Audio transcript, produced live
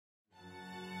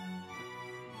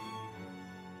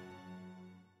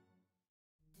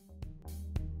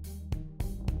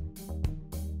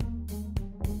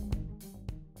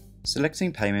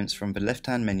Selecting payments from the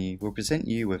left-hand menu will present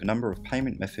you with a number of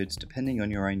payment methods depending on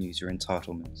your own user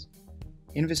entitlements.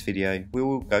 In this video, we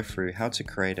will go through how to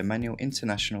create a manual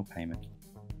international payment.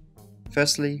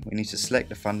 Firstly, we need to select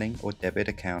the funding or debit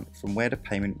account from where the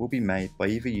payment will be made by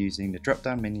either using the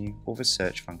drop-down menu or the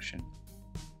search function.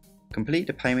 Complete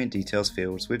the payment details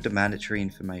fields with the mandatory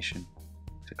information.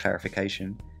 For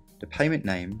clarification, the payment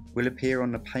name will appear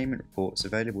on the payment reports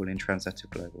available in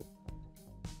Transactive Global.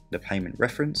 The payment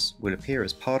reference will appear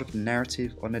as part of the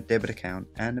narrative on the debit account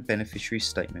and the beneficiary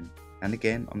statement, and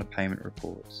again on the payment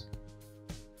reports.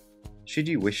 Should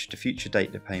you wish to future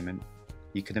date the payment,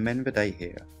 you can amend the date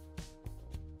here.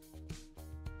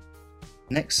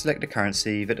 Next, select the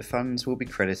currency that the funds will be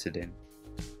credited in.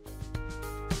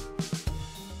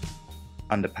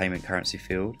 Under Payment Currency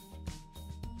field,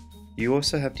 you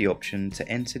also have the option to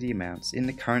enter the amounts in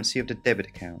the currency of the debit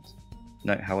account.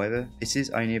 Note, however, this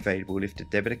is only available if the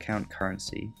debit account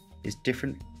currency is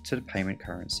different to the payment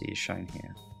currency as shown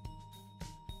here.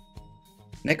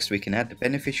 Next, we can add the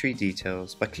beneficiary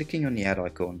details by clicking on the Add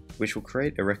icon, which will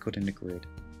create a record in the grid.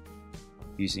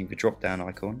 Using the drop-down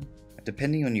icon,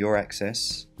 depending on your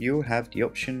access, you will have the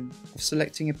option of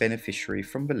selecting a beneficiary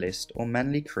from the list or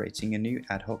manually creating a new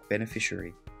ad hoc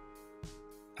beneficiary.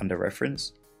 Under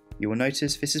Reference, you will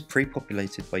notice this is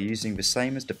pre-populated by using the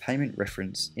same as the payment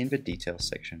reference in the Details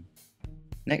section.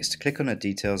 Next, click on the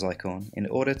Details icon in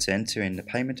order to enter in the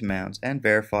payment amount and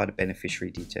verify the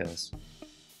beneficiary details.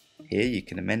 Here you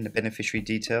can amend the beneficiary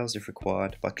details if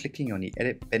required by clicking on the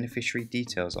Edit Beneficiary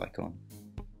Details icon.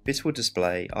 This will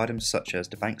display items such as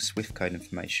the bank SWIFT code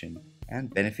information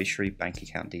and beneficiary bank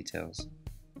account details.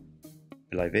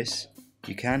 Below this,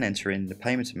 you can enter in the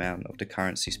payment amount of the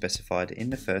currency specified in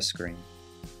the first screen.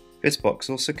 This box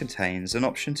also contains an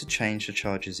option to change the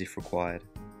charges if required.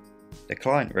 The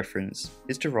client reference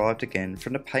is derived again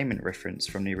from the payment reference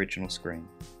from the original screen.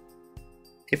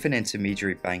 If an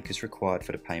intermediary bank is required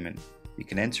for the payment, you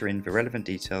can enter in the relevant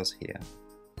details here.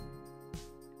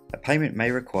 A payment may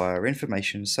require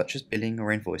information such as billing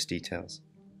or invoice details.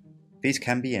 These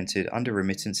can be entered under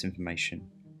remittance information,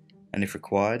 and if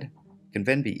required, can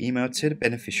then be emailed to the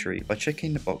beneficiary by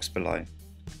checking the box below.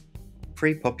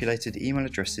 Pre-populated email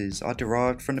addresses are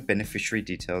derived from the beneficiary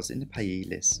details in the payee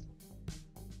list.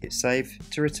 Hit Save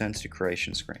to return to the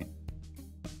creation screen.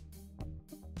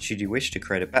 Should you wish to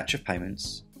create a batch of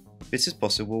payments, this is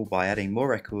possible by adding more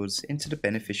records into the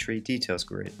beneficiary details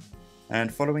grid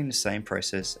and following the same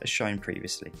process as shown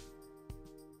previously.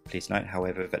 Please note,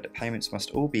 however, that the payments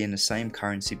must all be in the same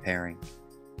currency pairing.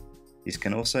 These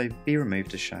can also be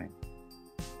removed as shown.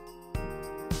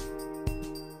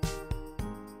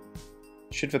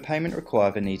 Should the payment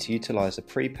require the need to utilise a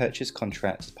pre-purchase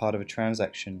contract as part of a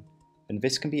transaction, then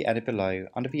this can be added below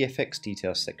under the FX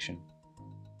Details section.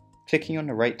 Clicking on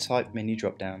the Rate Type menu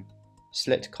drop-down,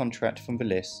 select Contract from the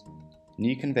list, and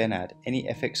you can then add any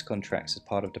FX contracts as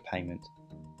part of the payment.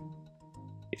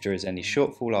 If there is any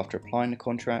shortfall after applying the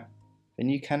contract, then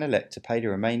you can elect to pay the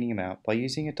remaining amount by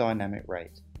using a dynamic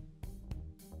rate.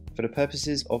 For the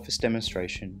purposes of this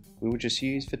demonstration, we will just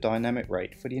use the dynamic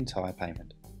rate for the entire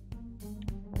payment.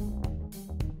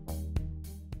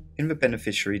 In the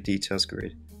Beneficiary Details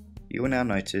grid, you will now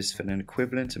notice that an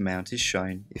equivalent amount is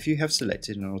shown if you have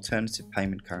selected an alternative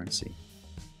payment currency.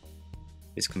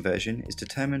 This conversion is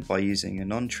determined by using a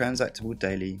non-transactable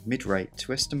daily mid-rate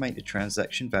to estimate the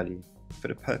transaction value for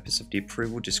the purpose of the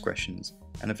approval discretions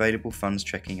and available funds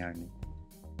checking only.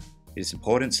 It is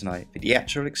important to note that the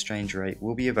actual exchange rate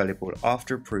will be available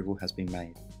after approval has been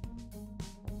made.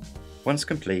 Once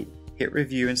complete, hit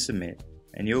Review and Submit,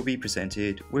 and you'll be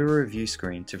presented with a review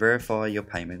screen to verify your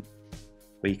payment,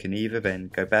 where you can either then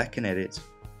go back and edit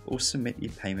or submit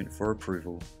your payment for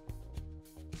approval.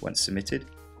 Once submitted,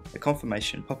 a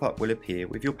confirmation pop-up will appear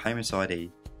with your payment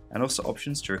ID and also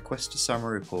options to request a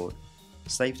summary report,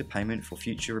 save the payment for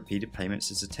future repeated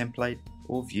payments as a template,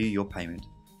 or view your payment.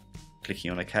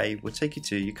 Clicking on OK will take you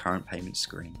to your current payment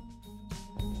screen.